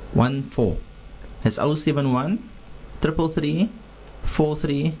 4314. That's 071 333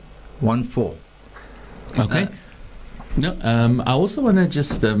 4314. Okay. No, I also want to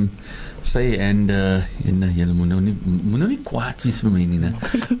just say, and julle moet nou nie kwaad wees vir my nie, né?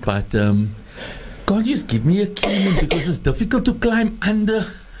 But God, just give me a key, because it's difficult to climb under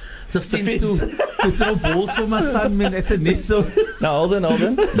the fence to throw balls for my son, man, at the net. So Now, hold on.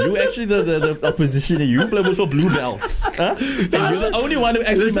 You actually the opposition. You play for blue belts. Huh? And you're the only one who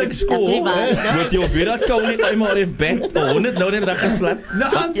actually makes score with your Virat Kohli eenmaal heeft bat 100 nou net geslat.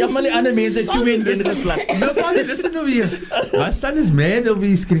 Ja, maar die ander mense het 2-1 geslat. No, Father, listen to me. My son is mad over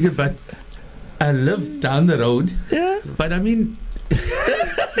his cricket, but I live down the road. Yeah. But I mean,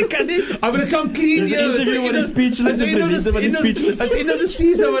 I'm going to come clean here. Interview with speechless and presenter with speechless. At the end of the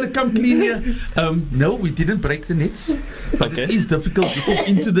season, I want to come clean here. No, we didn't break the nets. But it is difficult to get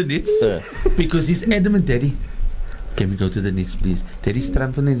into the nets because he's adamant, Daddy. Can we go to the nets, please? Daddy,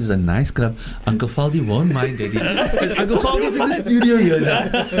 Strandfontein is a nice club. Uncle Valdi won't mind, Daddy. Uncle Valdi's in the studio here now.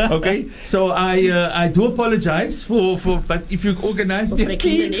 Okay? So I do apologize for but if you organize me a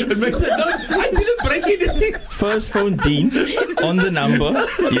key, no, I didn't break anything. First phone Dean on the number.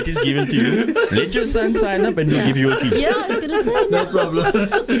 It is given to you. Let your son sign up and we'll give you a key. Yeah, I was going to say No problem.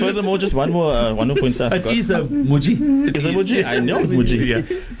 Furthermore, just one more point. It is a Muji. Is it Muji? I know it's Muji. Yeah.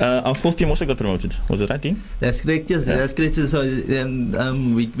 Our fourth team also got promoted. Was it that team? That's correct, yes. That's correct. So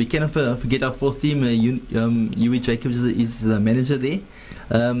we cannot forget our fourth team. Uwe Jacobs is the manager there.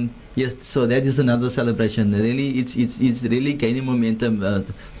 Yes, so that is another celebration. Really, it's really gaining momentum. The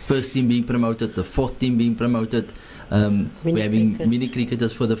first team being promoted, the fourth team being promoted. We're having mini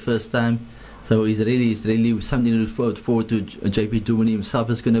cricketers for the first time. So it's really something to look forward to. JP Dumani himself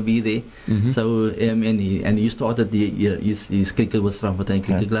is going to be there. Mm-hmm. So and he started his cricket with Strandfontein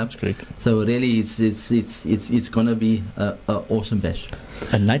Cricket Club. Correct. So really, it's going to be an awesome bash.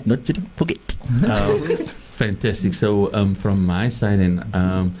 A night not to forget. Fantastic. So from my side, and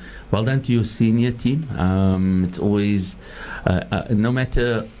well done to your senior team. It's always no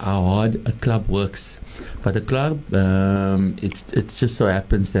matter how hard a club works. But the club, it just so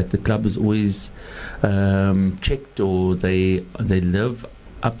happens that the club is always checked, or they live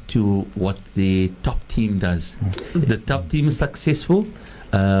up to what the top team does. If the top team is successful,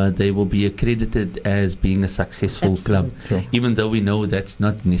 they will be accredited as being a successful club. Sure. Even though we know that's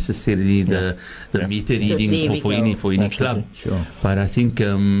not necessarily the meter reading for any club. Sure. But I think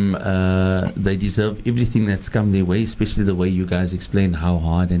they deserve everything that's come their way, especially the way you guys explain how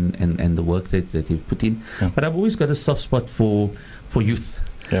hard and the work that you've put in. Yeah. But I've always got a soft spot for youth.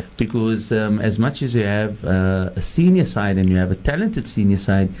 Yep. Because as much as you have a senior side and you have a talented senior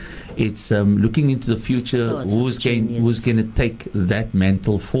side, it's looking into the future, Starts who's with going genius. to take that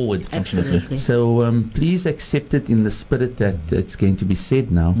mantle forward. Absolutely. So please accept it in the spirit that it's going to be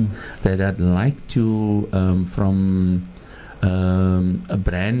said now, that I'd like to from a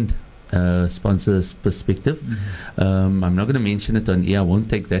brand sponsor's perspective. I'm not going to mention it on air. I won't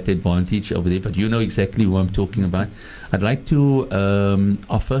take that advantage over there, but you know exactly who I'm talking about. I'd like to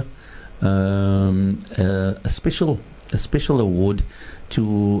offer a special award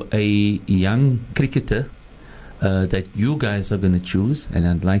to a young cricketer that you guys are going to choose, and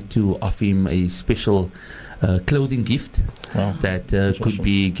I'd like to offer him a special clothing gift that could awesome.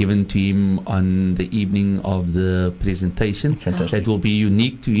 be given to him on the evening of the presentation. Fantastic. That will be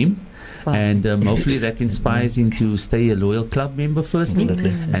unique to him. Wow. And hopefully that inspires him to stay a loyal club member firstly,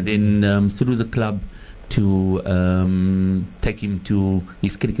 Absolutely. and then through the club to take him to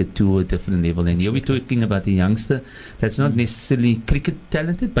his cricket to a different level. And here we're talking about a youngster that's not necessarily cricket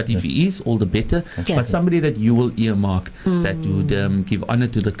talented, but if he is, all the better. Yeah. But somebody that you will earmark that would give honor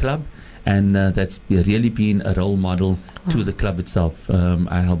to the club, and that's really been a role model to the club itself.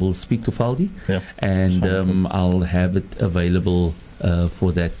 I will speak to Faldi, and I'll have it available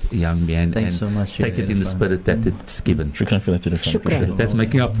for that young man. Thanks and so much. take it in the spirit that it's given. Shukran for that. Shukran. That's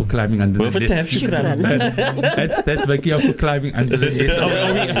making up for climbing under Perfect to the have Shukran. Shukran. that's making up for climbing under the net.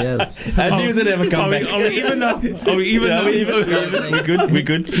 I knew it was never come back. Are we even now? Are we even now? We're good. We're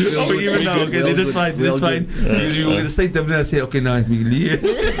good. Are we even now? Okay, then that's fine. That's fine. Because you were going to say something, I say, okay, now we leave.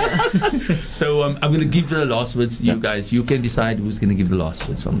 So I'm going to give the last words to you guys. You can decide who's going to give the last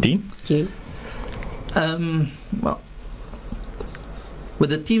words. Dean? Well, with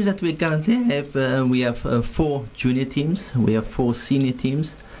the teams that we currently have, we have 4 junior teams, we have 4 senior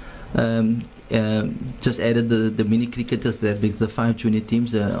teams. Just added the mini cricketers, that makes the 5 junior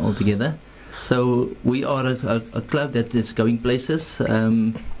teams altogether. So we are a club that is going places,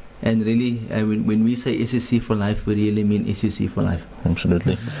 and really, when we say SEC for life, we really mean SEC for life.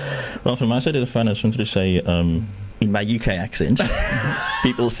 Absolutely. Well, from my side of the fun, I just wanted to say, in my UK accent,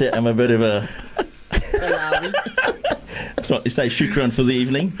 people say I'm a bit of a... So I say shukran for the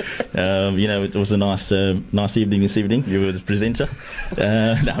evening. It was a nice evening this evening. You were the presenter.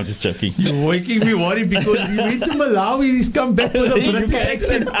 No, I'm just joking. You're making me worry because he went to Malawi, he's come back with a British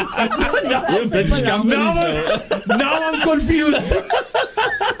accent. Now I'm confused.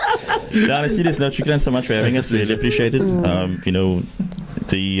 No, honestly, there's no shukran so much for having us. Really appreciate it.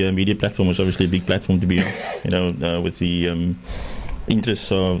 The media platform was obviously a big platform to be on. With the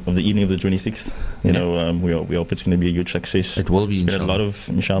interest of the evening of the 26th. We hope it's going to be a huge success. It will be, There's been a lot of,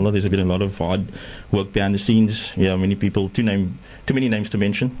 inshallah, there's been a lot of hard work behind the scenes. Many people, too many names to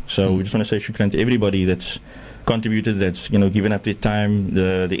mention. So we just want to say shukran to everybody that's contributed, that's given up their time,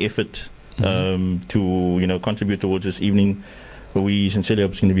 the effort to contribute towards this evening. We sincerely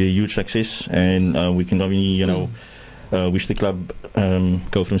hope it's going to be a huge success, and we can only wish the club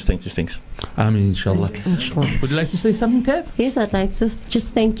go from strength to strength. Inshallah. Would you like to say something, Tab? Yes, I'd like to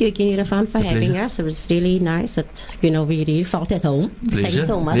just thank you again, Irfan, for having us. It was really nice that, we really felt at home. Pleasure. Thanks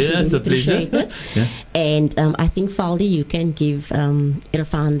so much. Yeah, we it's really a pleasure. appreciate it. Yeah. And I think, Faldi, you can give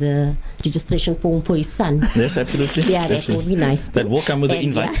Irfan the registration form for his son. Yes, absolutely. Yeah, that would be nice too. That will come with the And,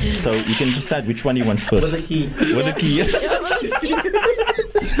 invite, so you can decide which one he wants first. With the key. With the key.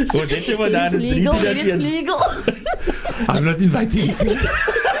 It's legal. I'm not inviting you.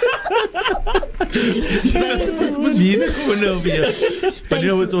 You're not supposed to put me in a corner over here. But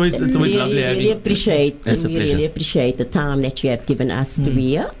it's always lovely having you. It's a We pleasure. really appreciate the time that you have given us to be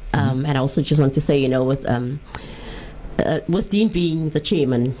here. And I also just want to say, with Dean being the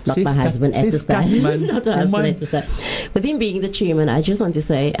chairman, not my husband at this time, not the husband at this time. With him being the chairman, I just want to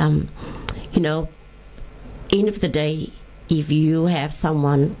say, end of the day, if you have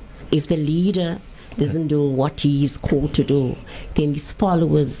someone, if the leader doesn't do what he's called to do, then his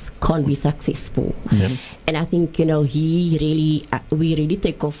followers can't be successful. Yeah. And I think, we really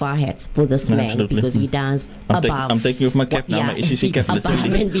take off our hats for this man, Absolutely. because he does above. I'm taking off my cap now, my SEC cap, above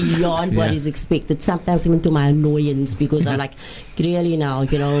literally. and beyond what is expected. Sometimes even to my annoyance, because I'm like, really now,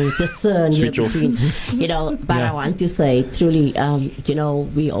 discern here Switch off. between, but I want to say, truly,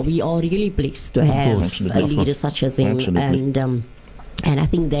 we are really blessed to have Absolutely. a leader such as him. Absolutely. And I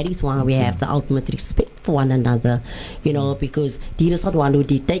think that is why we have the ultimate respect for one another, because he is not one who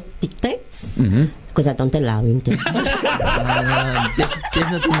dictates, because I don't allow him to.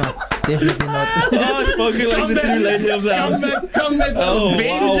 Definitely not. Oh, spoken like the true lady of the house. Come back. Oh,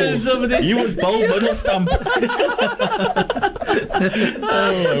 Vengeance over there. You was bold middle stump. That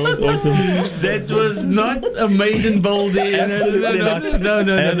was awesome. That was not a maiden bowl there. Absolutely not.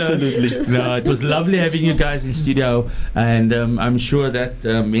 No. Absolutely. No, it was lovely having you guys in studio, and I'm sure that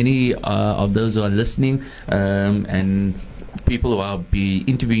many of those who are listening and people who I'll be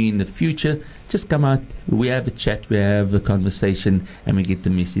interviewing in the future, just come out, we have a chat, we have a conversation, and we get the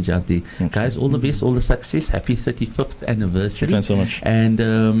message out there. Okay. Guys, all the best, all the success. Happy 35th anniversary. Thanks so much. And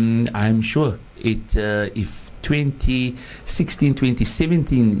I'm sure if 2016,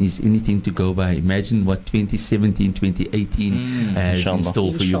 2017 is anything to go by, imagine what 2017, 2018 has in Inshallah.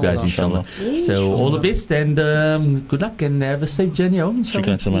 store for you guys, inshallah. So all the best, and good luck, and have a safe journey home, inshallah.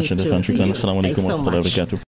 Shukran so much, You too. Shukran. Assalamu alaikum Thanks so wa rahmatullahi wa much. barakatuh.